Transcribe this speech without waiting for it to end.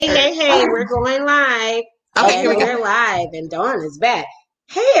Okay, we're going live. Okay, and here we go. we're live, and Dawn is back.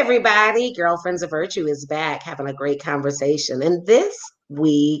 Hey, everybody. Girlfriends of Virtue is back having a great conversation. And this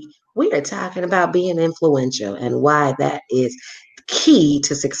week, we are talking about being influential and why that is key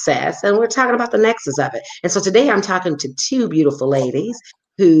to success. And we're talking about the nexus of it. And so today I'm talking to two beautiful ladies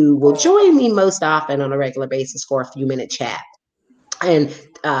who will join me most often on a regular basis for a few minute chat. And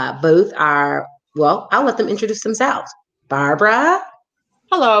both are, well, I'll let them introduce themselves. Barbara.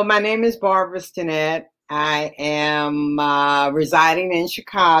 Hello, my name is Barbara Stinnett. I am residing in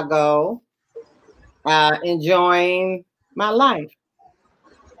Chicago, enjoying my life.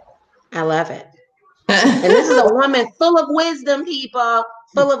 I love it. And this is a woman full of wisdom, people,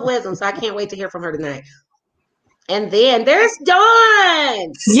 full of wisdom. So I can't wait to hear from her tonight. And then there's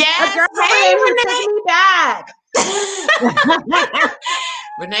Dawn. Yes. A girlfriend who took me back.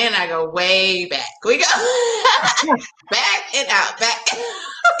 Renee and I go way back. We go back and out, back.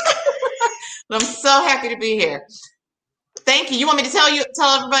 I'm so happy to be here. Thank you. You want me to tell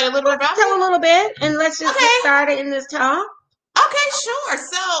everybody a little bit about Tell a little bit, and let's just get started in this talk. Okay, sure.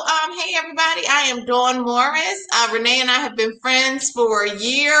 So, hey everybody, I am Dawn Morris. Renee and I have been friends for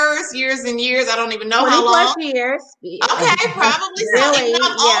years and years. I don't even know how long. 20 plus years. Okay, probably. Really? So,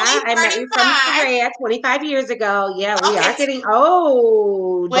 Yeah, I met you from Korea 25 years ago. Yeah, we are getting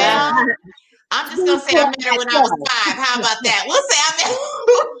old. Well, I'm just going to say I met her when I was 5. How about that? We'll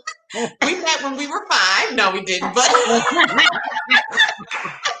say we met when we were 5. No, we didn't, but...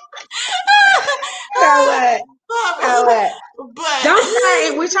 But don't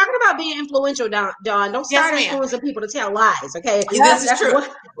start. We're talking about being influential, Dawn. Don't start influencing people to tell lies, okay? This is true.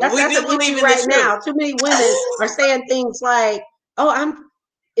 That's the issue right now. Too many women are saying things like, "Oh,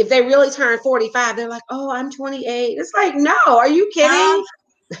 if they really turn 45, they're like, "Oh, I'm 28." It's like, no, are you kidding?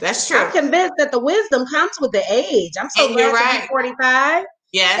 That's true. I'm convinced that the wisdom comes with the age. I'm so glad to be 45.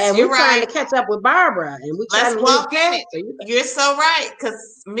 Yes, and we're trying to catch up with Barbara, and we're trying to walk in it. You're so right,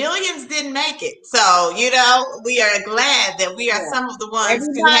 because millions didn't make it. So we are glad that we are some of the ones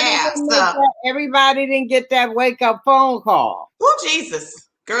who have. Everybody didn't get that wake up phone call. Oh Jesus,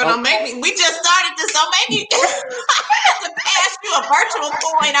 girl, don't make me. We just started this. Don't make me. I have to pass you a virtual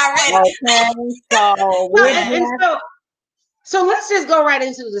coin already. So let's just go right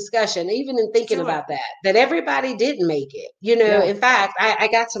into the discussion, even in thinking about that everybody didn't make it. In fact, I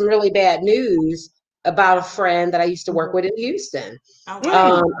got some really bad news about a friend that I used to work with in Houston.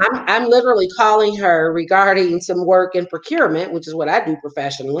 I'm literally calling her regarding some work in procurement, which is what I do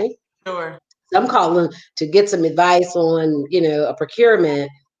professionally. Sure. I'm calling to get some advice on, a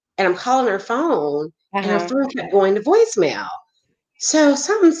procurement, and I'm calling her phone, and her phone kept going to voicemail. So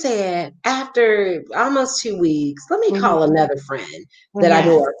something said, after almost 2 weeks, let me call another friend that I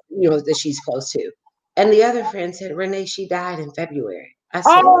know, that she's close to. And the other friend said, Renee, she died in February. I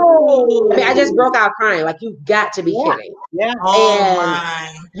said, I just broke out crying. Like, you got to be kidding. Yeah.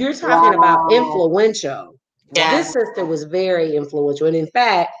 You're talking about influential. Yeah. This sister was very influential. And in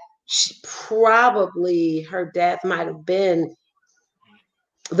fact, her death might have been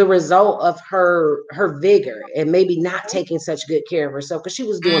the result of her vigor and maybe not taking such good care of herself, because she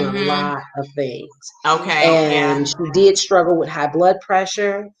was doing a lot of things. Okay. And she did struggle with high blood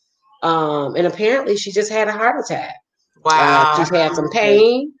pressure. And apparently she just had a heart attack. Wow. She's had some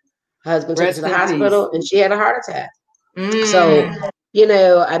pain. Husband took her to the hospital and she had a heart attack. So,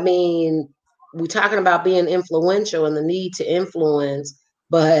 we're talking about being influential and the need to influence,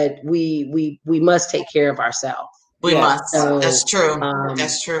 but we must take care of ourselves. We must. So, that's true.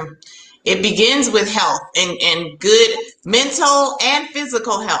 That's true. It begins with health and good mental and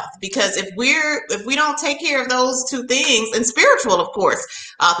physical health, because if we don't take care of those 2 things, and spiritual, of course,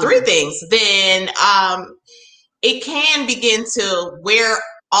 3 things, then it can begin to wear,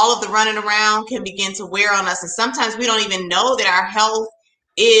 all of the running around can begin to wear on us. And sometimes we don't even know that our health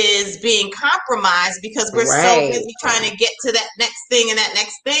is being compromised because we're so busy trying to get to that next thing and that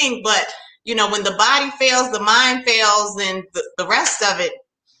next thing. But when the body fails, the mind fails, and the rest of it,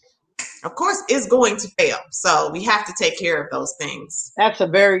 of course, is going to fail. So we have to take care of those things. That's a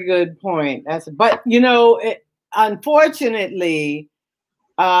very good point. Unfortunately,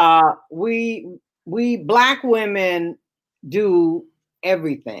 we Black women do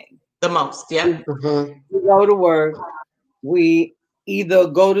everything. The most, yeah. We go to work. We either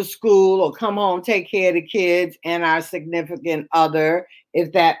go to school or come home, take care of the kids and our significant other,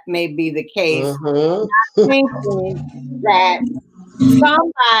 if that may be the case. Not thinking that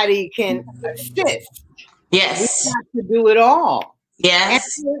somebody can assist. Yes. We have to do it all.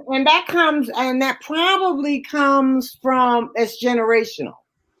 Yes. And that probably comes from, it's generational.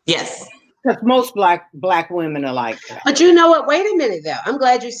 Yes. Because most black women are like that. But you know what? Wait a minute, though. I'm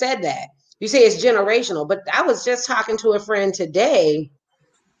glad you said that. You say it's generational, but I was just talking to a friend today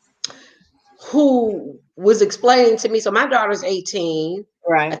who was explaining to me. So my daughter's 18.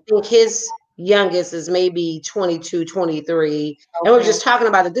 Right. I think his youngest is maybe 22, 23. Okay. And we're just talking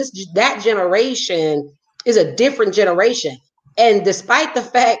about that generation is a different generation. And despite the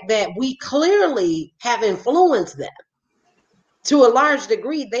fact that we clearly have influenced them, to a large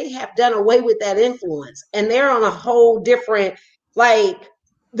degree, they have done away with that influence. And they're on a whole different, like,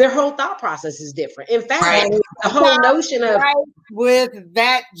 their whole thought process is different. In fact, the whole notion of with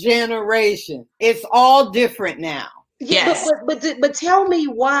that generation, it's all different now. Yes. But tell me,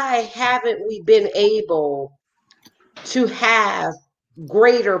 why haven't we been able to have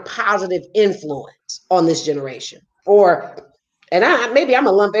greater positive influence on this generation? Maybe I'm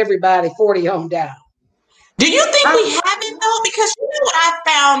gonna lump everybody 40 on down. Do you think we haven't though? Because you know what I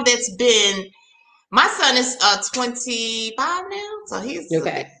found that's been, my son is 25 now, so he's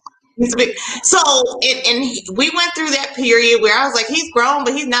okay. He's big. So, we went through that period where I was like, he's grown,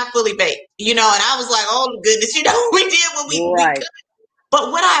 but he's not fully baked, you know. And I was like, oh goodness, you know, we did what we could.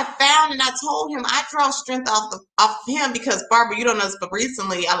 But what I found, and I told him, I draw strength off him because, Barbara, you don't know this, but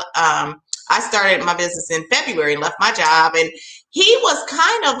recently, I started my business in February and left my job, and he was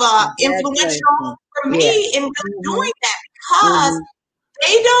kind of influential for me in doing that because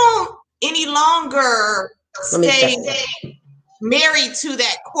they don't any longer stay married to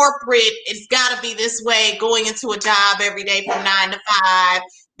that corporate, it's got to be this way, going into a job every day from 9 to 5.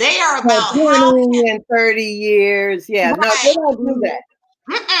 They are about 20 and 30 years. Yeah, no, they don't do that.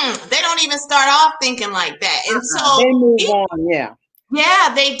 They don't even start off thinking like that. And so they move on,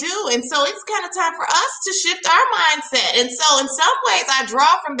 Yeah, they do. And so it's kind of time for us to shift our mindset. And so in some ways I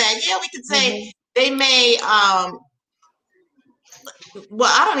draw from that. Yeah, we could say they may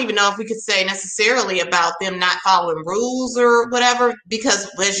well, I don't even know if we could say necessarily about them not following rules or whatever, because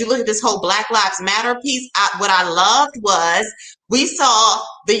as you look at this whole Black Lives Matter piece, what I loved was we saw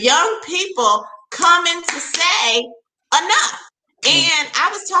the young people coming to say enough. And I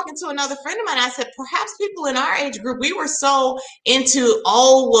was talking to another friend of mine. I said, perhaps people in our age group, we were so into,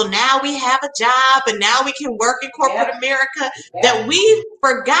 now we have a job and now we can work in corporate America that we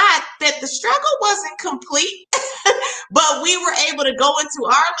forgot that the struggle wasn't complete, but we were able to go into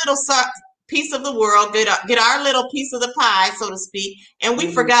our little piece of the world, get our little piece of the pie, so to speak. And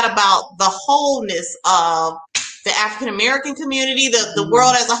we forgot about the wholeness of the African American community, the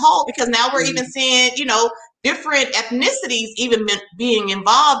world as a whole, because now we're even seeing, different ethnicities even being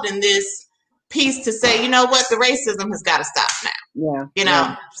involved in this piece to say, you know what, the racism has got to stop now.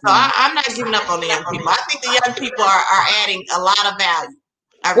 So I'm not giving up on the young people. I think the young people are adding a lot of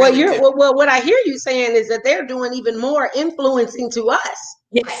value. Well, what I hear you saying is that they're doing even more influencing to us.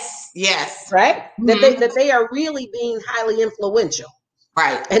 Yes. Right? That they are really being highly influential.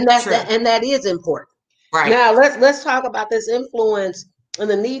 Right. And that is important. Right. Now let's talk about this influence and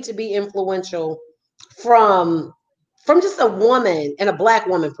the need to be influential from just a woman and a Black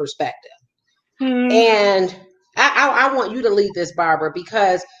woman perspective. And I want you to lead this, Barbara,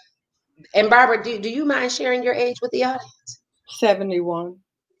 because, and Barbara, do you mind sharing your age with the audience? 71.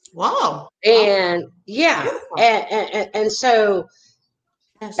 Wow. And and so,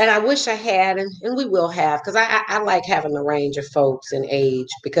 and I wish I had, and we will have, because I like having the range of folks and age,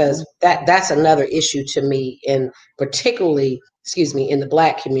 because that's another issue to me, and particularly, in the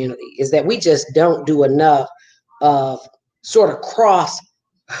Black community, is that we just don't do enough of sort of cross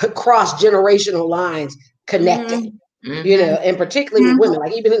generational lines connecting, and particularly with women,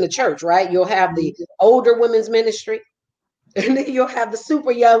 like even in the church, right? You'll have the older women's ministry, and then you'll have the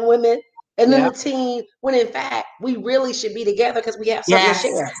super young women, and then the teen, when in fact we really should be together because we have something to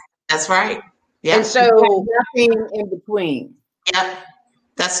share. That's right. Yeah. And so nothing in between. Yep.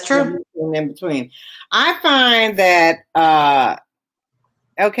 That's true. In between. I find that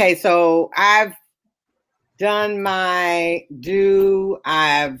so I've done my due,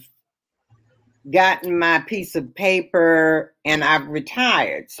 I've gotten my piece of paper, and I've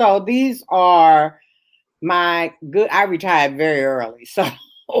retired. So these are I retired very early. So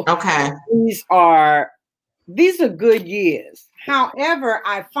these are good years. However,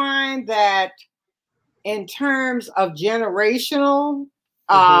 I find that in terms of generational,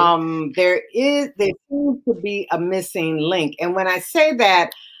 there seems to be a missing link. And when I say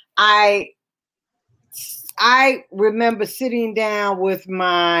that, I remember sitting down with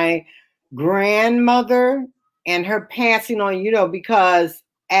my grandmother and her passing on, because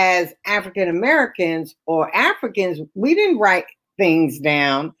as African Americans or Africans, we didn't write things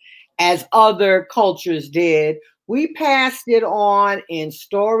down as other cultures did. we passed it on in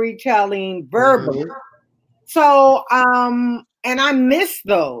storytelling verbally. So, and I miss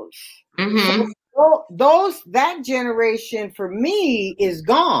those. So that generation for me is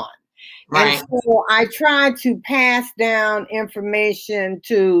gone. Right. And so I try to pass down information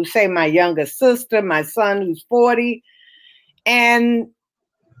to, say, my younger sister, my son who's 40. And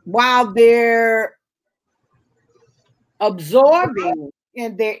while they're absorbing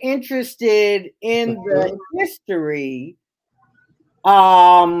and they're interested in the history,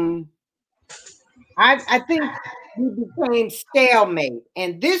 I think we became stalemate.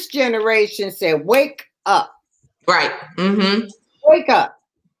 And this generation said, wake up. Right. Wake up.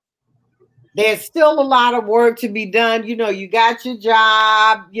 There's still a lot of work to be done. You know, you got your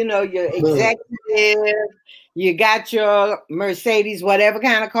job, you know, your executive, you got your Mercedes, whatever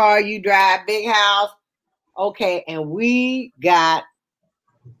kind of car you drive, big house. Okay, and we got,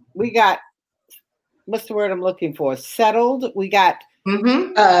 what's the word I'm looking for? Settled. We got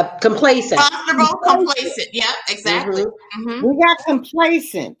complacent. Comfortable, complacent. Yeah, exactly. We got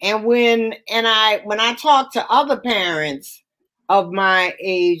complacent. And when I talk to other parents of my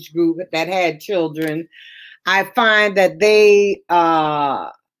age group that had children, I find that they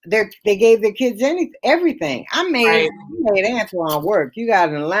gave their kids everything. I made Antoine work. You got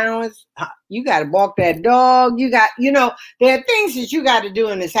an allowance. You got to walk that dog. You got, you know, there are things that you got to do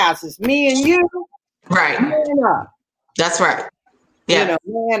in this house. It's me and you. Right. Man up. That's right. Yeah. You know,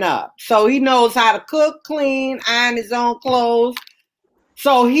 man up. So he knows how to cook, clean, iron his own clothes.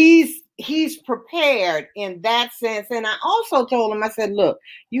 So he's prepared in that sense. And I also told him, I said, look,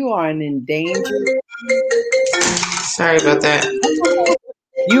 you are an endangered. Sorry about that.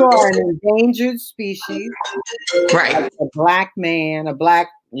 You are an endangered species. Right. A black man, a black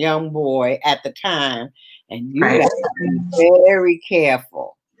young boy at the time. And you have to be very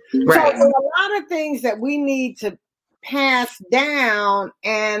careful. Right. So there are a lot of things that we need to pass down.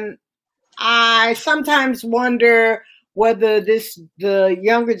 And I sometimes wonder whether the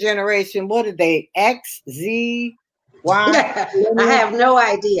younger generation, what are they, X, Z, Y? I have no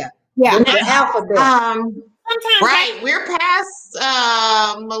idea. Yeah. The alphabet. Right. We're past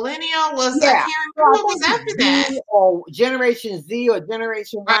millennial. I can't remember what was after that. Or Generation Z or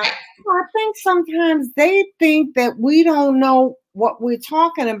Generation Y. Right. I think sometimes they think that we don't know what we're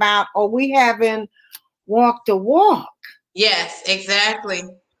talking about, or we haven't walked the walk. Yes, exactly.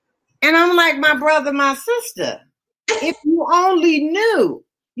 And I'm like, my brother, my sister, if you only knew,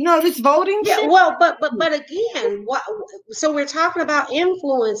 you know, this voting shit. Well, but again, so we're talking about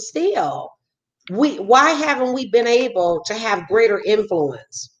influence still. Why haven't we been able to have greater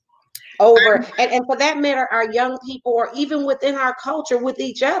influence over, and for that matter, our young people, or even within our culture with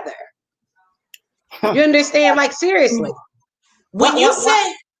each other? You understand? Like, seriously. When you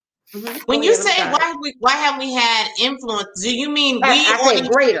say why haven't we had influence? Do you mean I say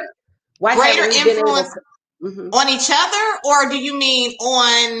greater? Why greater influence on each other, or do you mean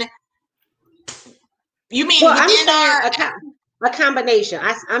on? You mean within a combination?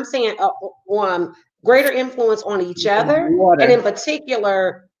 I'm saying greater influence on each other, and in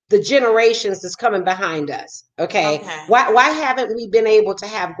particular the generations that's coming behind us. Okay. Why haven't we been able to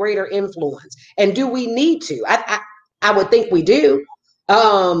have greater influence? And do we need to? I would think we do.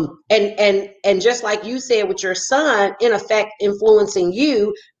 And just like you said with your son, in effect, influencing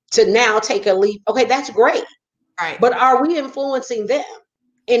you to now take a leap. Okay, that's great. Right. But are we influencing them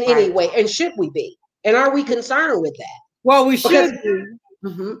in any way? And should we be? And are we concerned with that? Well, we should be.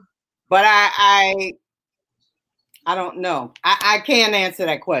 But I don't know. I can't answer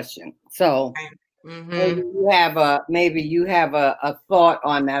that question. So maybe you have a thought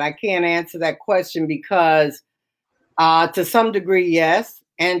on that. I can't answer that question because to some degree, yes.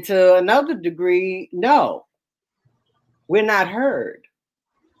 And to another degree, no. We're not heard.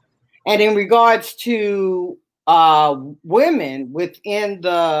 And in regards to women within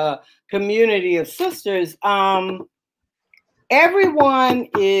the community of sisters, everyone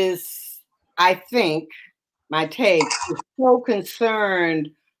is, I think, my take, is so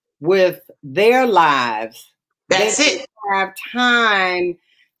concerned with their lives. That's they it. Have time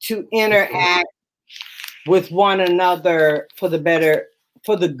to interact with one another for the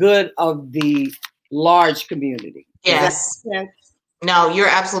good of the large community. Yes. No, you're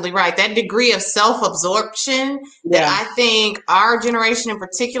absolutely right. That degree of self-absorption that I think our generation in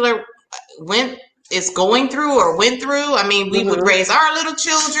particular is going through or went through. I mean, we would raise our little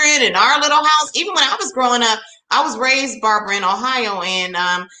children in our little house. Even when I was growing up, I was raised, Barbara, in Ohio, and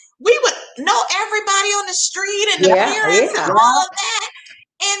we would know everybody on the street and the parents and all of that.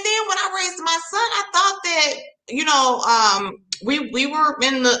 And then when I raised my son, I thought that, we were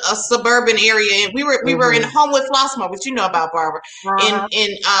in a suburban area, and we were in Homewood Flossmoor, which you know about, Barbara,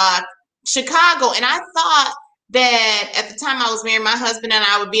 in Chicago, and I thought that at the time I was married, my husband and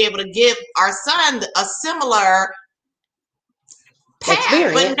I would be able to give our son a similar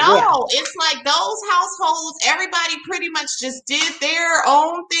path, but no, it's like those households, everybody pretty much just did their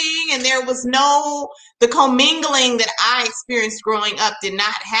own thing, and there was the commingling that I experienced growing up did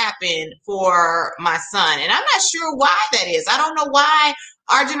not happen for my son, and I'm not sure why that is. I don't know why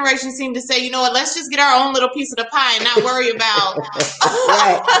our generation seemed to say, you know what, let's just get our own little piece of the pie and not worry about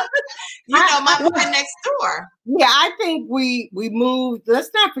my friend next door. Yeah, I think we moved.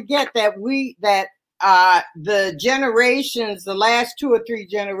 Let's not forget that the generations, the last 2 or 3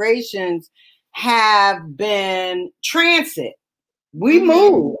 generations, have been transit. We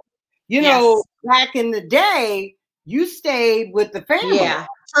moved. You know, back in the day, you stayed with the family. Yeah,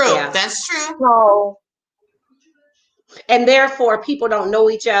 true. Yeah. That's true. So, and therefore, people don't know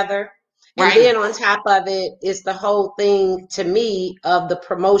each other. And then on top of it, it's the whole thing, to me, of the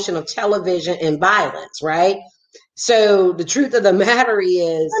promotion of television and violence, right? So the truth of the matter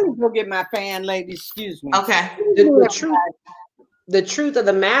is, let me go get my fan, lady. Excuse me. Okay. The truth of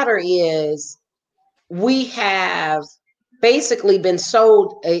the matter is, we have basically been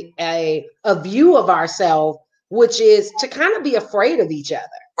sold a view of ourselves, which is to kind of be afraid of each other.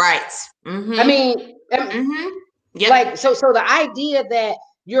 Right. Mm-hmm. I mean, like so the idea that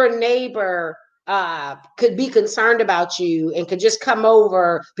your neighbor could be concerned about you and could just come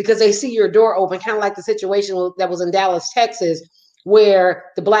over because they see your door open, kind of like the situation that was in Dallas, Texas, where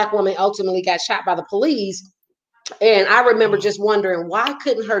the Black woman ultimately got shot by the police. And I remember just wondering, why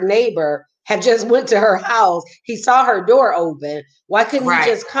couldn't her neighbor have just went to her house? He saw her door open. Why couldn't he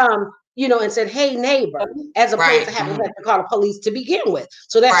just come, and said, hey, neighbor, as opposed to having to call the police to begin with?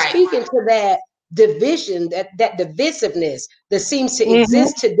 So that's speaking to that division, that divisiveness that seems to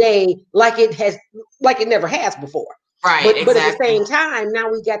exist today, like it never has before. Right. But at the same time, now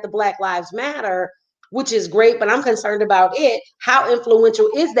we got the Black Lives Matter, which is great, but I'm concerned about it. How influential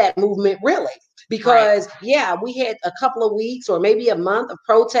is that movement really? Because we had a couple of weeks or maybe a month of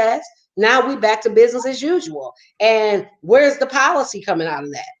protests. Now we back to business as usual. And where's the policy coming out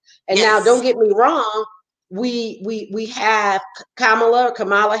of that? And now, don't get me wrong, we have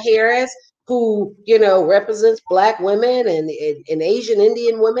Kamala Harris, who represents Black women and Asian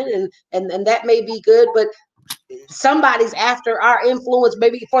Indian women, and that may be good, but somebody's after our influence,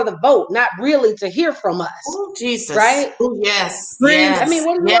 maybe for the vote, not really to hear from us. Oh, Jesus. Right? Yes. I mean,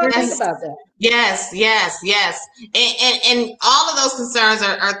 what do you think about that? Yes. And all of those concerns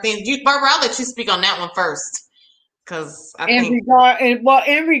are things. Barbara, I'll let you speak on that one first. Because in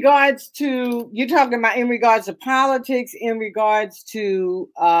regards to, you're talking about in regards to politics, in regards to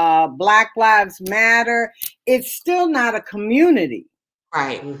Black Lives Matter, it's still not a community.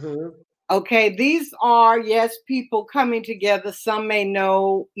 Right. Mm-hmm. Okay, these are, yes, people coming together. Some may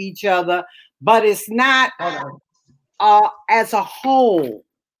know each other, but it's not as a whole.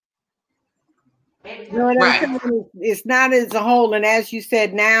 You know what I'm saying? It's not as a whole. And as you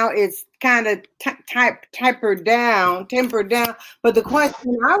said, now it's kind of tempered down. But the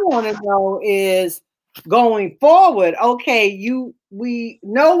question I want to know is, going forward, okay, we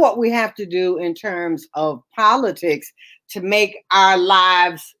know what we have to do in terms of politics to make our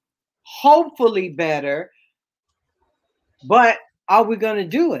lives hopefully better, but are we going to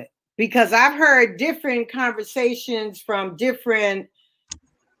do it? Because I've heard different conversations from different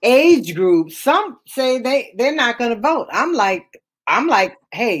age groups. Some say they're not going to vote. I'm like,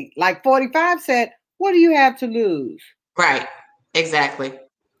 hey, like 45 said, what do you have to lose? Right. Exactly.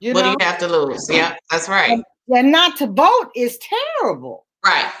 What do you have to lose? Yeah, that's right. And not to vote is terrible.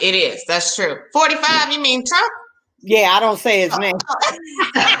 Right. It is. That's true. 45, you mean Trump? Yeah, I don't say his name. I'm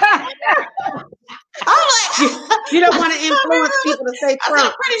like, you don't want to influence people to say Trump.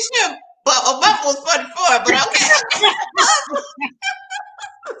 I'm pretty sure Obama was 44, but okay.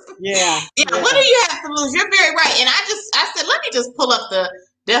 Yeah. What do you have to lose? You're very right. And I said, let me just pull up the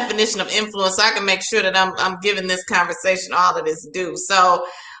definition of influence so I can make sure that I'm giving this conversation all of its due. So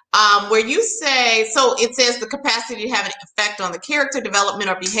where you say, so it says the capacity to have an effect on the character development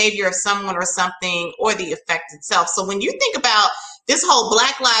or behavior of someone or something, or the effect itself. So when you think about this whole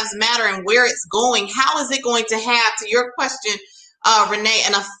Black Lives Matter and where it's going, how is it going to have, to your question, Renee,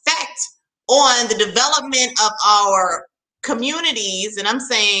 an effect on the development of our communities? And I'm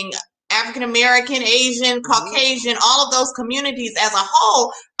saying African American, Asian, Caucasian, all of those communities as a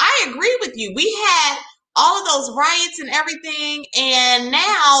whole. I agree with you. We had all of those riots and everything, and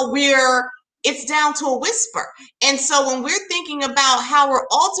now we're it's down to a whisper. And so when we're thinking about how we're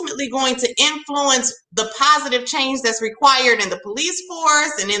ultimately going to influence the positive change that's required in the police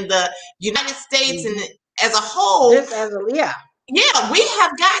force and in the United States and as a whole, yeah, we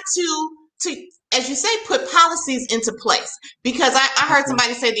have got to, as you say, put policies into place. Because I heard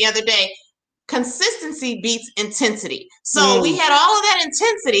somebody say the other day, consistency beats intensity. So we had all of that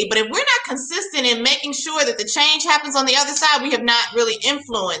intensity, but if we're not consistent in making sure that the change happens on the other side, we have not really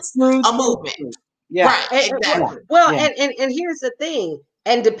influenced a movement. Yeah. Right. Exactly. Well, and here's the thing,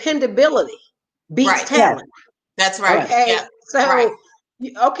 and dependability beats talent. That's right. Okay. Yeah. So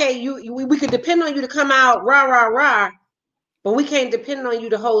we could depend on you to come out rah rah rah, but we can't depend on you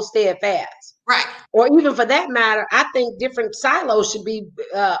to hold steadfast. Right. Or even for that matter, I think different silos should be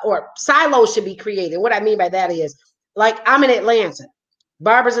created. What I mean by that is, like, I'm in Atlanta,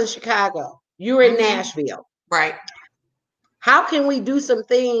 Barbara's in Chicago, you're in Nashville. Right. How can we do some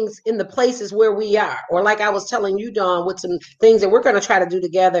things in the places where we are? Or like I was telling you, Dawn, with some things that we're going to try to do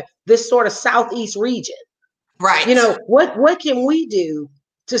together, this sort of Southeast region. Right. You know, what can we do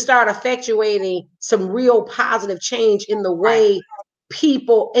to start effectuating some real positive change in the way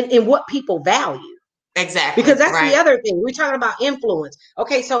people and what people value? Exactly. Because that's the other thing. We're talking about influence.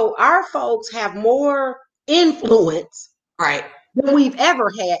 Okay, so our folks have more influence than we've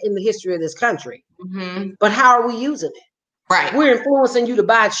ever had in the history of this country. But how are we using it? Right. We're influencing you to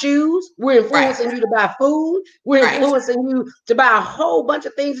buy shoes. We're influencing you to buy food. We're influencing you to buy a whole bunch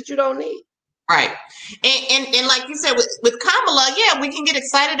of things that you don't need. Right. And like you said, with Kamala, we can get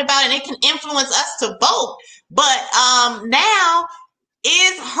excited about it and it can influence us to vote. But now,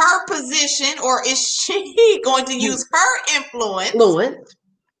 is her position, or is she going to use her influence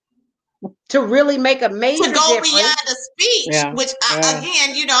to really make a major to go difference beyond a speech? Which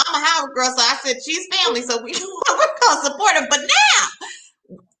again, you know, I'm a Howard girl, so I said she's family, so we're gonna support her. But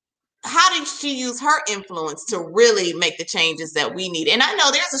now, how did she use her influence to really make the changes that we need? And I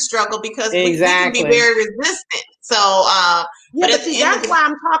know there's a struggle because we can be very resistant. So, but see, that's why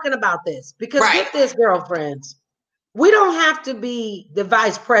I'm talking about this. Because get this, girlfriends, we don't have to be the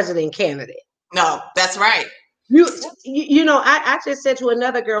vice president candidate. No, that's right. You know, I just said to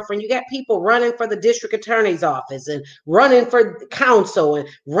another girlfriend, you got people running for the district attorney's office and running for council and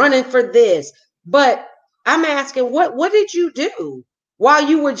running for this. But I'm asking, what did you do while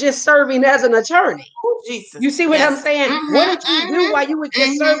you were just serving as an attorney? Oh, Jesus. You see what I'm saying? What did you do while you were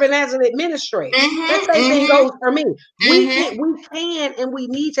just serving as an administrator? That same thing goes for me. We can and we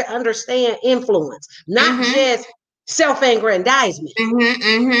need to understand influence, not just self-aggrandizement.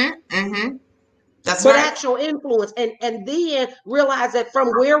 That's but actual influence, and then realize that from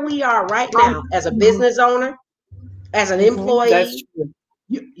where we are right now, as a business owner, as an employee,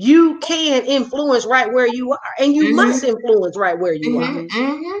 you can influence right where you are, and you must influence right where you are.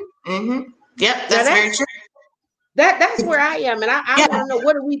 Yep, that's very true. That's where I am, and I want to know,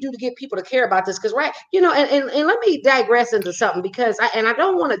 what do we do to get people to care about this? Because and let me digress into something, because I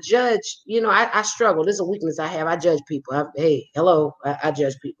don't want to judge. You know, I struggle. This is a weakness I have. I judge people. I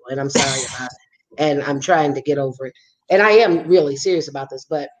judge people, and I'm sorry about it. And I'm trying to get over it. And I am really serious about this,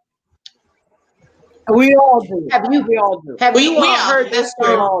 but we all do. We all do. Have you all heard this song?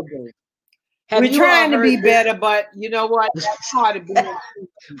 We all do. We're trying to be better, but you know what? That's hard to be.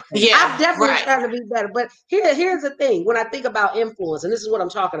 I'm definitely trying to be better. But here's the thing. When I think about influence, and this is what I'm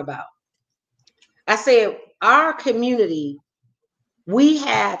talking about, I said our community, we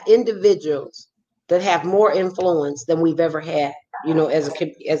have individuals that have more influence than we've ever had, you know, as a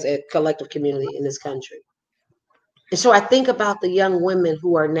collective community in this country. And so I think about the young women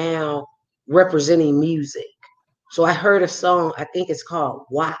who are now representing music. So I heard a song, I think it's called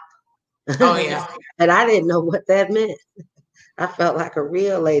WAP. Oh, yeah. And I didn't know what that meant. I felt like a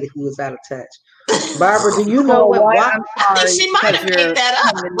real lady who was out of touch. Barbara, do you know what WAP? I think she might have picked that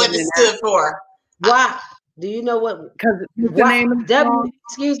up, what it stood for. WAP. Do you know what? Because the name of WAP.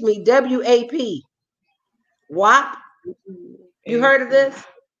 WAP. You heard of this?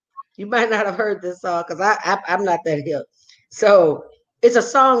 You might not have heard this song, because I'm not that hip. So it's a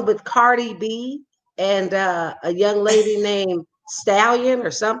song with Cardi B and a young lady named Stallion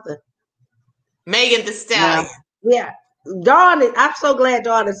or something. Megan Thee Stallion. Yeah. Dawn, I'm so glad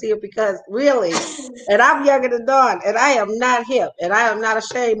Dawn is here, because really, and I'm younger than Dawn, and I am not hip, and I am not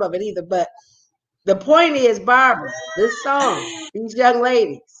ashamed of it either. But the point is, Barbara, this song, these young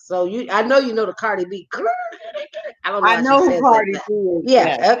ladies. So I know you know the Cardi B. I know who Cardi B is.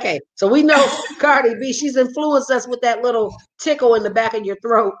 Yeah, okay. So we know Cardi B. She's influenced us with that little tickle in the back of your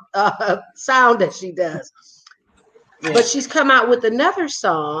throat sound that she does. Yeah. But she's come out with another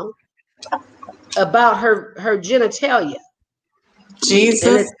song about her genitalia.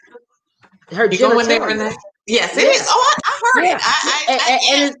 Jesus. her genitalia. Yes, it is. Oh, I heard it.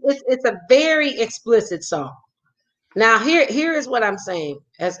 And it's a very explicit song. Now, here is what I'm saying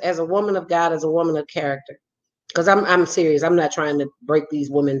as a woman of God, as a woman of character, because I'm serious. I'm not trying to break these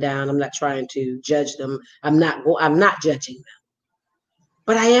women down. I'm not trying to judge them. I'm not judging them.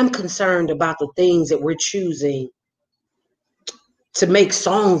 But I am concerned about the things that we're choosing to make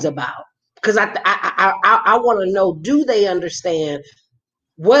songs about. Because I want to know, do they understand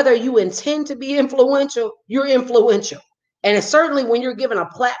whether you intend to be influential, you're influential. And it's certainly when you're given a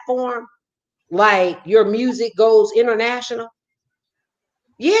platform, like your music goes international,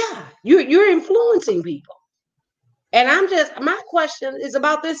 yeah, you're influencing people. And my question is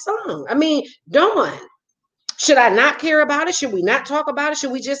about this song. I mean, Dawn, should I not care about it? Should we not talk about it?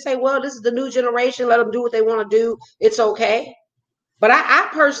 Should we just say, well, this is the new generation, let them do what they want to do, it's okay? But I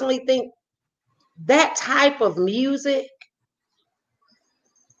personally think that type of music,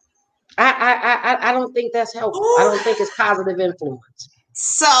 I don't think that's helpful. I don't think it's positive influence.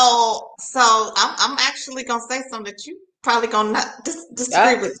 So I'm actually gonna say something that you probably gonna not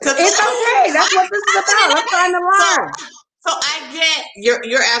disagree with. It's okay. That's what this is about. I'm trying to learn. So I get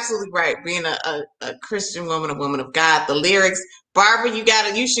you're absolutely right. Being a Christian woman, a woman of God, the lyrics, Barbara,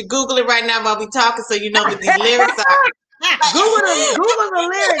 you should Google it right now while we talking, so you know what these lyrics are. Google the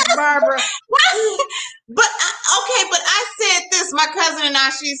lyrics, Barbara. But I said this. My cousin and I,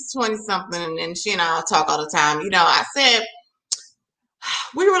 she's 20-something, and she and I talk all the time. You know, I said,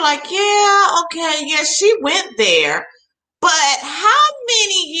 we were like, yeah, okay, yeah, she went there. But how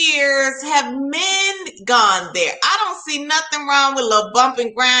many years have men gone there? I don't see nothing wrong with Lil Bump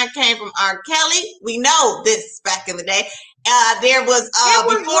and Grind came from R. Kelly. We know this back in the day. There was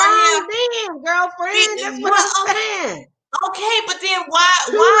before him. Then, girlfriend. That's what I'm saying. Okay, but then why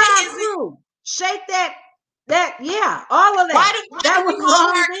is it? Shake that yeah, all of that. Why that was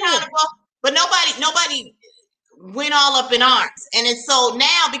wrong. But nobody went all up in arms. And it's so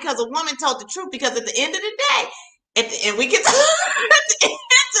now because a woman told the truth, because at the end of the day, and we get to the end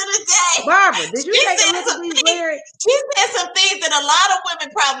of the day, Barbara, did you take a look at these lyrics? She said some things that a lot of women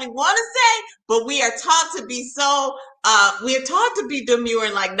probably want to say, but we are taught to be so we are taught to be demure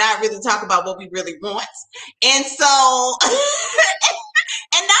and like not really talk about what we really want. And so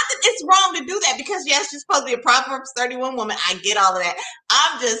and not that it's wrong to do that, because yes, she's supposed to be a Proverbs 31 woman. I get all of that.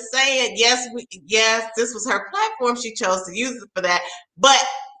 I'm just saying, yes, this was her platform. She chose to use it for that. But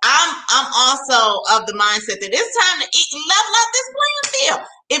I'm also of the mindset that it's time to level up this playing field.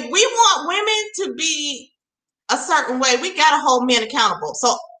 If we want women to be a certain way, we got to hold men accountable.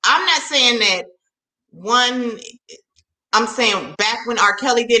 So I'm not saying that I'm saying back when R.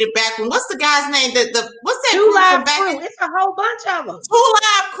 Kelly did it, back when, what's the guy's name? What's that 2 Live Crew? It's a whole bunch of them. 2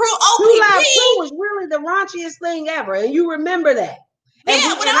 Live Crew. 2 Live Crew was really the raunchiest thing ever, and you remember that. And,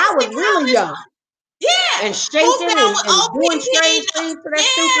 I was really young. Yeah. And shaking and doing strange things to that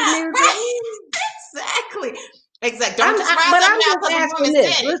stupid music. Right. Exactly. I'm just asking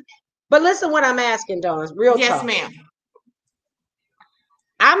this. But listen what I'm asking, Dawn. Real talk. Yes, ma'am.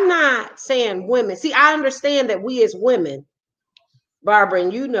 I'm not saying women. See, I understand that we as women, Barbara,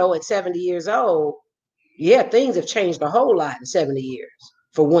 and you know, at 70 years old, yeah, things have changed a whole lot in 70 years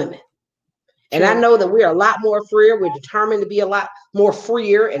for women. And I know that we're a lot more freer. We're determined to be a lot more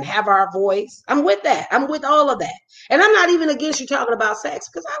freer and have our voice. I'm with that. I'm with all of that. And I'm not even against you talking about sex,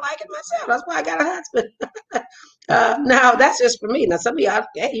 because I like it myself. That's why I got a husband. Now, that's just for me. Now, some of y'all,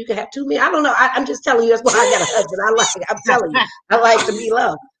 hey, you can have 2 men. I don't know. I'm just telling you, that's why I got a husband. I'm telling you, I like to be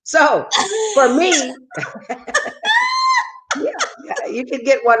loved. So for me, yeah, you could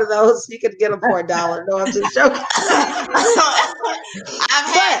get one of those. You could get them for $1. No, I'm just joking. I've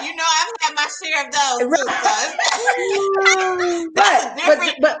had my share of those too.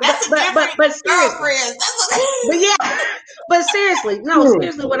 But seriously, but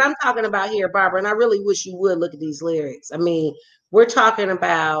seriously, what I'm talking about here, Barbara, and I really wish you would look at these lyrics. I mean, we're talking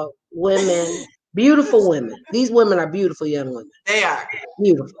about women, beautiful women. These women are beautiful young women. They are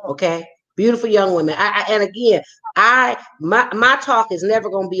beautiful. Okay. Beautiful young women. And again, my talk is never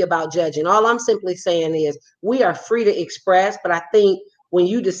going to be about judging. All I'm simply saying is we are free to express, but I think when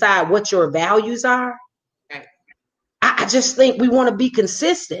you decide what your values are, right. I just think we want to be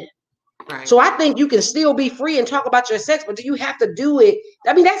consistent. Right. So I think you can still be free and talk about your sex, but do you have to do it?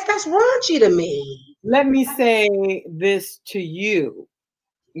 I mean, that's raunchy to me. Let me say this to you.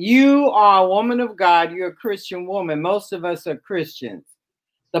 You are a woman of God. You're a Christian woman. Most of us are Christians.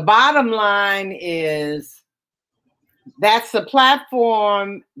 The bottom line is that's the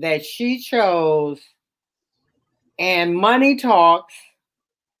platform that she chose, and money talks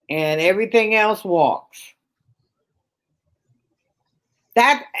and everything else walks.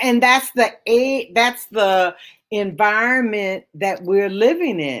 that's the environment that we're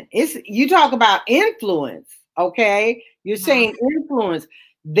living in. You talk about influence, okay? You're saying influence.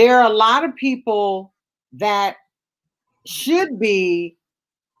 There are a lot of people that should be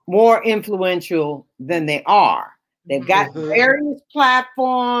more influential than they are. They've got various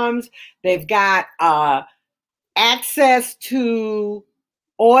platforms. They've got access to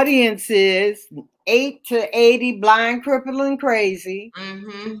audiences, 8 to 80, blind, crippled, and crazy,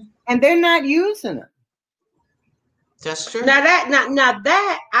 and they're not using them. That's true. Now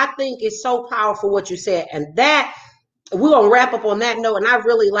that I think is so powerful what you said, and that we're gonna wrap up on that note. And I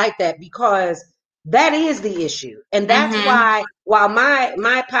really like that because that is the issue, and that's why. While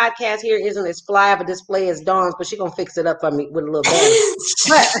my podcast here isn't as fly of a display as Dawn's, but she's gonna fix it up for me with a little better.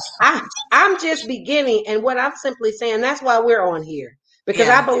 But I'm just beginning, and what I'm simply saying, that's why we're on here, because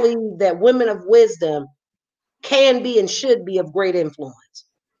I believe that women of wisdom can be and should be of great influence.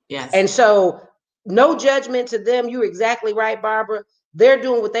 Yes. And so, no judgment to them. You're exactly right, Barbara. They're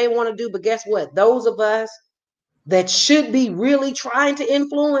doing what they want to do, but guess what? Those of us that should be really trying to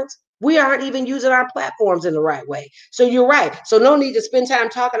influence, we aren't even using our platforms in the right way. So you're right. So no need to spend time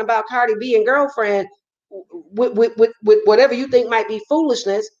talking about Cardi B and Girlfriend with whatever you think might be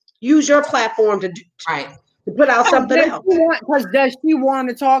foolishness. Use your platform to put out something else. Because does she want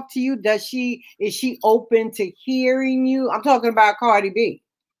to talk to you? Is she open to hearing you? I'm talking about Cardi B.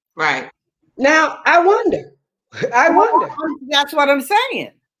 Right. Now I wonder. That's what I'm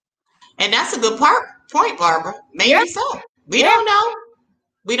saying. And that's a good point, Barbara. Maybe so. We don't know.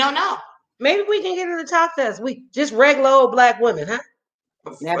 We don't know. Maybe we can get her to talk to us. We just regular old black women, huh?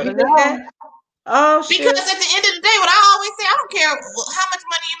 Never know. Oh, shit. Because at the end of the day, what I always say, I don't care how much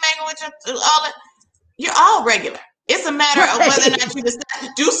money you making with all that. You're all regular. It's a matter of whether or not you decide to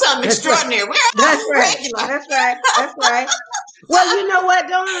do something extraordinary. We're all regular. That's right. Well, you know what,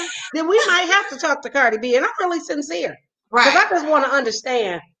 Dawn? Then we might have to talk to Cardi B, and I'm really sincere. Right. Because I just want to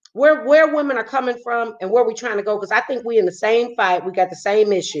understand where women are coming from and where we're trying to go, because I think we're in the same fight. We got the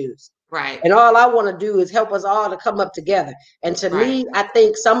same issues. Right. And all I want to do is help us all to come up together. And to me, I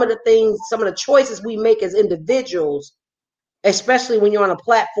think some of the choices we make as individuals, especially when you're on a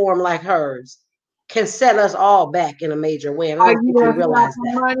platform like hers, can set us all back in a major way. And I don't think you realize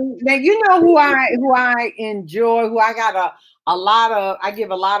that. Now, you know who I enjoy, who I got I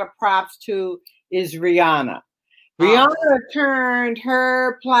give a lot of props to, is Rihanna. Rihanna turned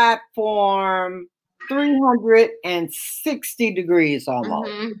her platform 360 degrees almost.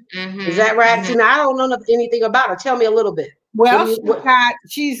 Is that right? See, now I don't know anything about her. Tell me a little bit. Well,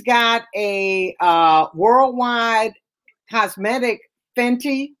 she's got a worldwide cosmetic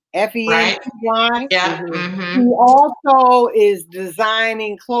Fenty, F-E-N-T line. Yeah. She also is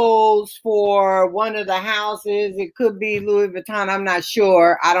designing clothes for one of the houses. It could be Louis Vuitton. I'm not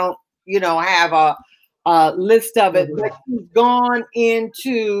sure. I don't, have a list of it, but she's gone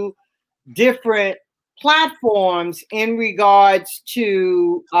into different platforms in regards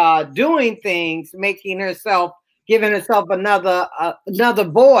to doing things, giving herself another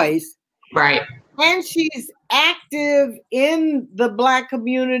voice. Right. And she's active in the Black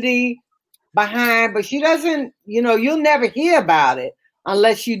community but she doesn't, you'll never hear about it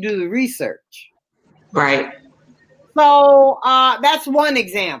unless you do the research. Right. So that's one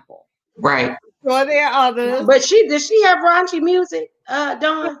example. Right. So there are others. But did she have raunchy music,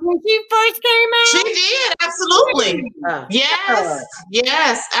 Dawn? When she first came out? She did, absolutely.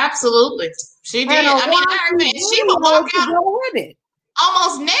 Yes, absolutely. She did. I mean, she would walk out with it.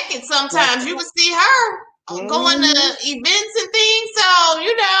 Almost naked sometimes. You would see her going to events and things. So,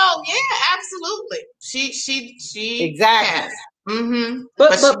 absolutely. She exactly.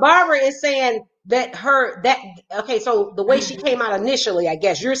 But Barbara is saying that so the way she came out initially, I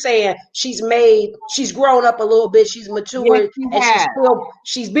guess you're saying she's grown up a little bit, she's matured,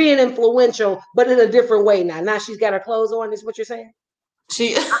 she's being influential, but in a different way now. Now she's got her clothes on, is what you're saying?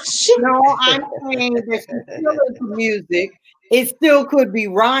 No, I'm saying that she's still into music. It still could be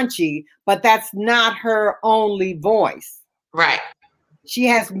raunchy, but that's not her only voice. Right. She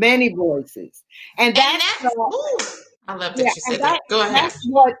has many voices. And that's I love that you said that. Go ahead.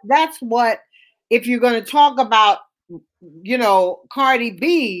 That's what, if you're going to talk about, Cardi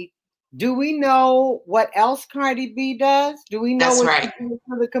B, do we know what else Cardi B does? Do we know what she does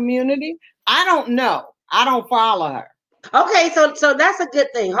for the community? I don't know. I don't follow her. Okay, so that's a good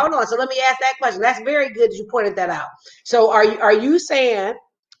thing. Hold on. So let me ask that question. That's very good. You pointed that out. So are you saying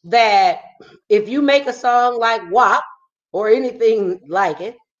that if you make a song like WAP or anything like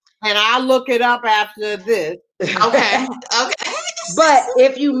it, and I'll look it up after this. Okay. But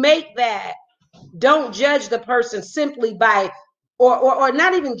if you make that, don't judge the person simply by or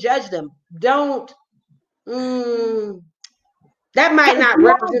not even judge them. Don't. That might not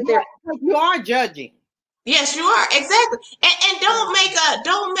represent their. You are judging. Yes, you are, exactly. And don't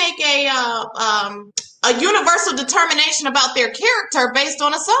make a universal determination about their character based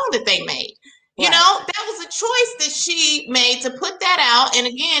on a song that they made. You know, that was a choice that she made to put that out. And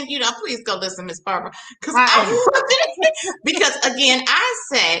again, you know, please go listen, Miss Barbara, because again, I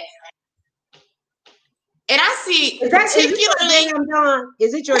said, and I see particularly.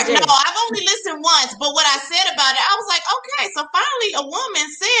 Is it your jam? No, I've only listened once, but what I said about it, I was like, okay, so finally a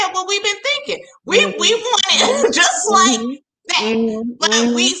woman said what we've been thinking. We want it just like that. But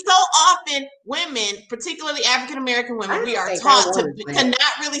we so often, women, particularly African American women, we are taught to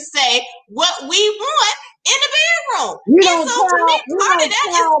not really say what we want in the bedroom. We don't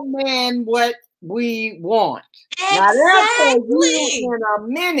tell men what we want. Exactly. Now they'll tell you in a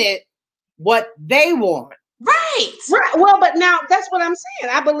minute what they want. Right. Well, but now that's what I'm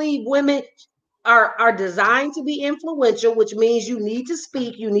saying. I believe women are designed to be influential, which means you need to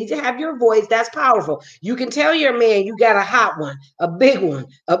speak, you need to have your voice. That's powerful. You can tell your man you got a hot one, a big one,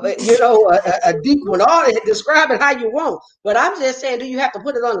 a deep one, all that, describe it how you want. But I'm just saying, do you have to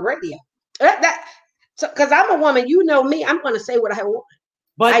put it on the radio? Because I'm a woman, you know me, I'm going to say what I want.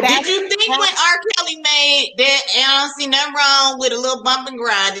 But did you think when R. Kelly made that, I don't see nothing wrong with a little bump and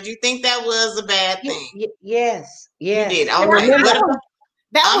grind, did you think that was a bad thing? Yes. You did. All right.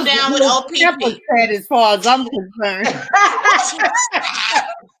 I'm down with OPP. As far as I'm concerned.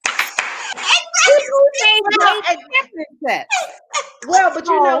 Well, but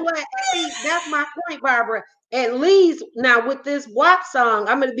you know what? That's my point, Barbara. At least now with this WAP song,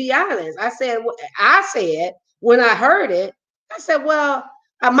 I'm going to be honest. I said when I heard it, I said, well,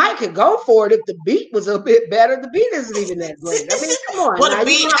 I might could go for it if the beat was a bit better. The beat isn't even that great. I mean, come on. Well, the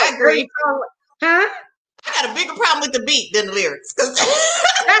beat, I agree. Huh? I got a bigger problem with the beat than the lyrics. That's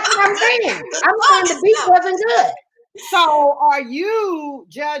what I'm saying. I'm saying the beat wasn't good. So are you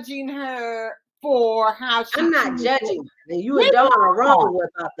judging her for how she... I'm not judging her. And you and Dawn are wrong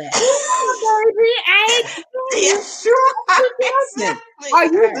about that. Baby, yeah, sure. Exactly. Are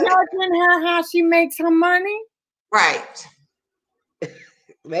you judging her how she makes her money? Right.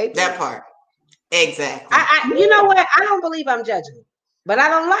 Maybe. That part. Exactly. You know what? I don't believe I'm judging, but I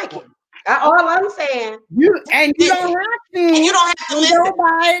don't like it. All I'm saying, you don't have to. And you don't have to listen. Don't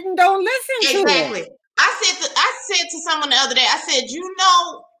buy it and don't listen to it. Exactly. I said to someone the other day, I said, you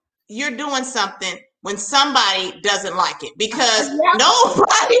know, you're doing something when somebody doesn't like it, because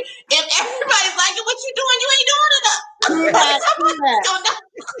nobody, if everybody's liking what you're doing, you ain't doing enough.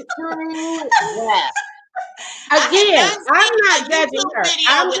 Again, I'm not judging her.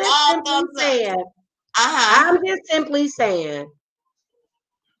 I'm just simply saying,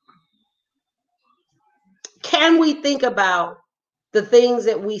 can we think about the things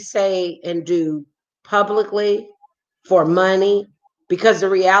that we say and do publicly for money? Because the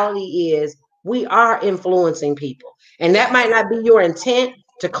reality is we are influencing people. And that might not be your intent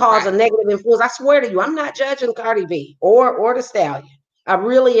to cause a negative influence. I swear to you, I'm not judging Cardi B or the Stallion. I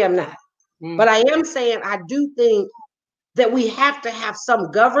really am not. But I am saying I do think that we have to have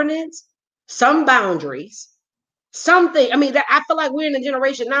some governance, some boundaries, something. I mean, I feel like we're in a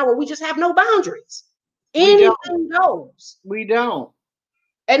generation now where we just have no boundaries. Anything goes. We don't.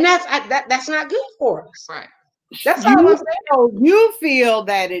 And that's not good for us. Right. That's all I'm saying. You feel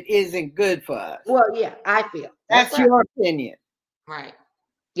that it isn't good for us. Well, yeah, I feel. That's your opinion. Right.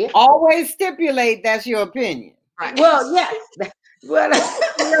 Yeah. Always stipulate that's your opinion. Right. Well, yes. Well,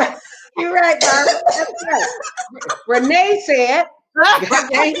 you're right, Barbara. That's right. Renee said, not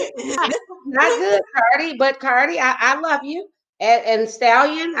good, Cardi, but Cardi, I love you. And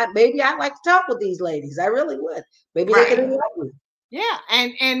Stallion, maybe I'd like to talk with these ladies. I really would. Maybe they could invite me. Yeah,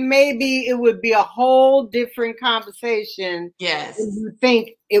 and maybe it would be a whole different conversation. Yes. Than you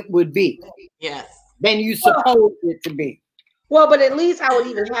think it would be. Yes. Than you suppose it to be. Well, but at least I would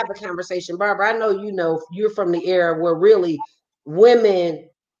even have a conversation. Barbara, I know you're from the era where really women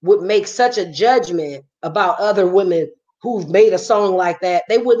would make such a judgment about other women who've made a song like that.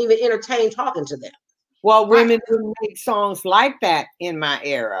 They wouldn't even entertain talking to them. Well, women didn't make songs like that in my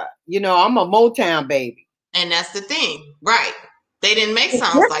era. You know, I'm a Motown baby. And that's the thing. Right. They didn't make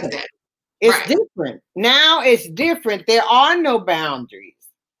songs like that. It's different. Now it's different. There are no boundaries.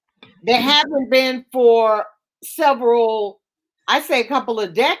 There haven't been for several, I say a couple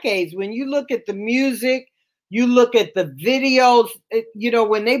of decades. When you look at the music, you look at the videos, you know,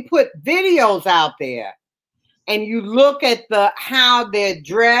 when they put videos out there and you look at how they're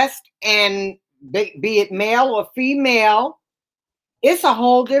dressed, and be it male or female, it's a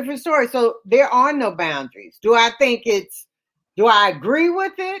whole different story. So there are no boundaries. Do I think it's Do I agree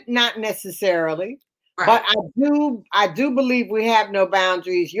with it? Not necessarily. Right. But I do believe we have no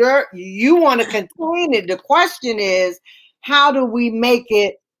boundaries. You want to contain it. The question is, how do we make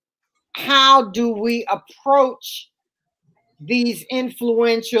it? How do we approach these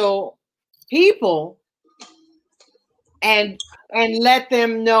influential people and let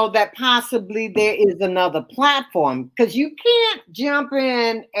them know that possibly there is another platform? Because you can't jump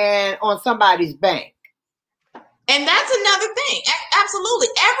in and on somebody's bank. And that's another thing. Absolutely.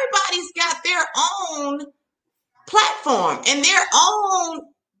 Everybody's got their own platform and their own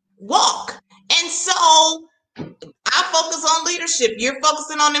walk. And so I focus on leadership. You're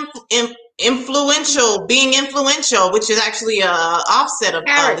focusing on influential, being influential, which is actually a offset of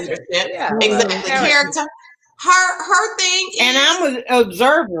leadership. Yeah, exactly. Character. Her thing is, and I'm an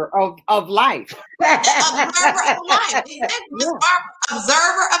observer of life. Observer of life.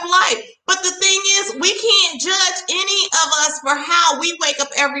 Observer of life. But the thing is, we can't judge any of us for how we wake up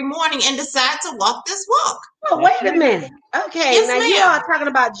every morning and decide to walk this walk. Oh, wait a minute. Okay, yes, now you all talking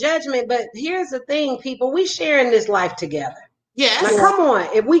about judgment, but here's the thing, people. We sharing this life together. Yes. Now, come on.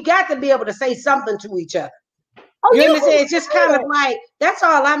 If we got to be able to say something to each other. Oh, you understand? It's just kind of like, that's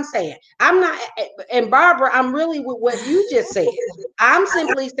all I'm saying. I'm not, and Barbara, I'm really with what you just said. I'm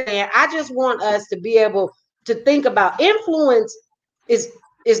simply saying, I just want us to be able to think about influence is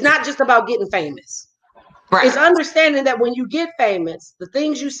not just about getting famous. Right. It's understanding that when you get famous, the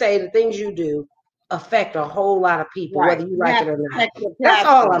things you say, the things you do affect a whole lot of people, whether you like it or not. That's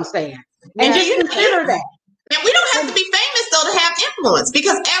all I'm saying. And just consider that. And we don't have to be famous though to have influence,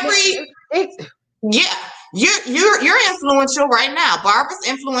 because you're influential right now. Barbara's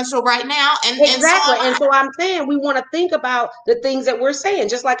influential right now, exactly. And so I'm saying we want to think about the things that we're saying.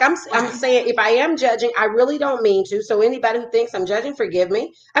 Just like I'm saying, if I am judging, I really don't mean to. So anybody who thinks I'm judging, forgive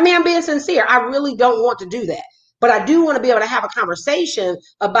me. I mean, I'm being sincere. I really don't want to do that. But I do want to be able to have a conversation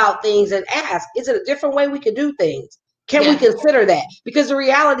about things and ask, is it a different way we could do things? Can we consider that? Because the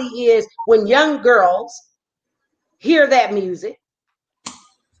reality is, when young girls hear that music,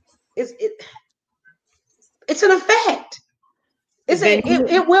 it's an effect.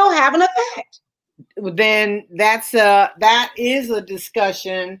 It will have an effect. Then that is a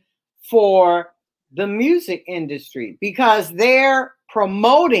discussion for the music industry, because they're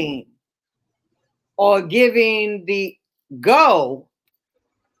promoting or giving the go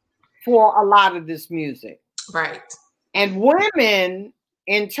for a lot of this music. Right. And women,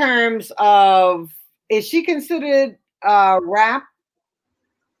 in terms of, is she considered rap?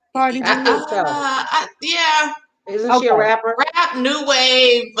 Cardi B? Yeah. Isn't she a rapper? Rap, new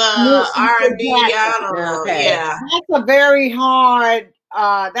wave, R&B. I don't know. Okay. Yeah. That's a very hard.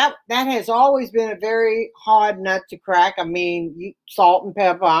 That has always been a very hard nut to crack. I mean, salt and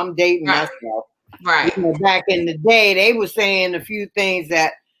pepper. I'm dating myself. Right. You know, back in the day, they were saying a few things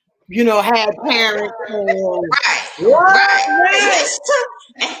that, you know, had parents. Right. You know?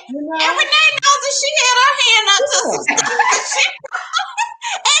 And Renee knows that she had her hand up to some stuff.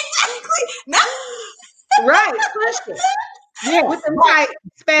 Exactly. No. Right. Push it. Yeah. With the white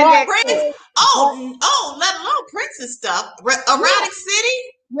spandex. Prince, let alone Prince's stuff. Erotic City.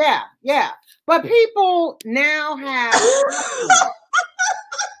 Yeah. But people now have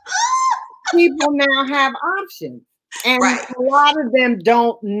options. And a lot of them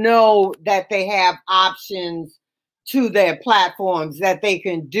don't know that they have options to their platforms that they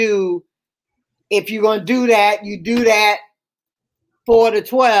can do. If you're going to do that, you do that 4 to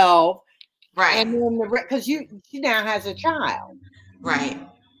 12. Right. And then because she now has a child. Right.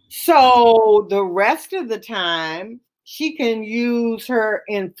 So the rest of the time, she can use her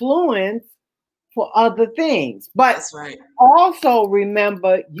influence for other things. But that's right. Also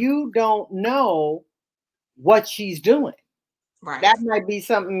remember, you don't know what she's doing. Right. That might be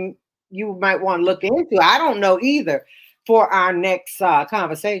something you might want to look into. I don't know either for our next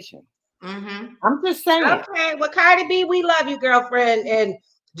conversation. Mm-hmm. I'm just saying. Okay, well, Cardi B, we love you, girlfriend. And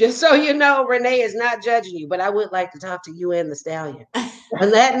just so you know, Renee is not judging you, but I would like to talk to you and the Stallion.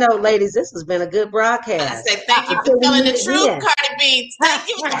 On that note, ladies, this has been a good broadcast. I say thank you for telling the truth, Cardi B. Thank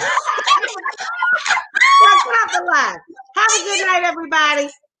you. That's not the lie. Have a good night, everybody.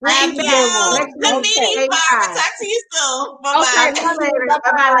 Thank you. Good meeting you, Barbara. Talk to you soon. Bye-bye. Okay, bye, ladies.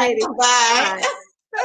 Bye-bye, ladies. Bye.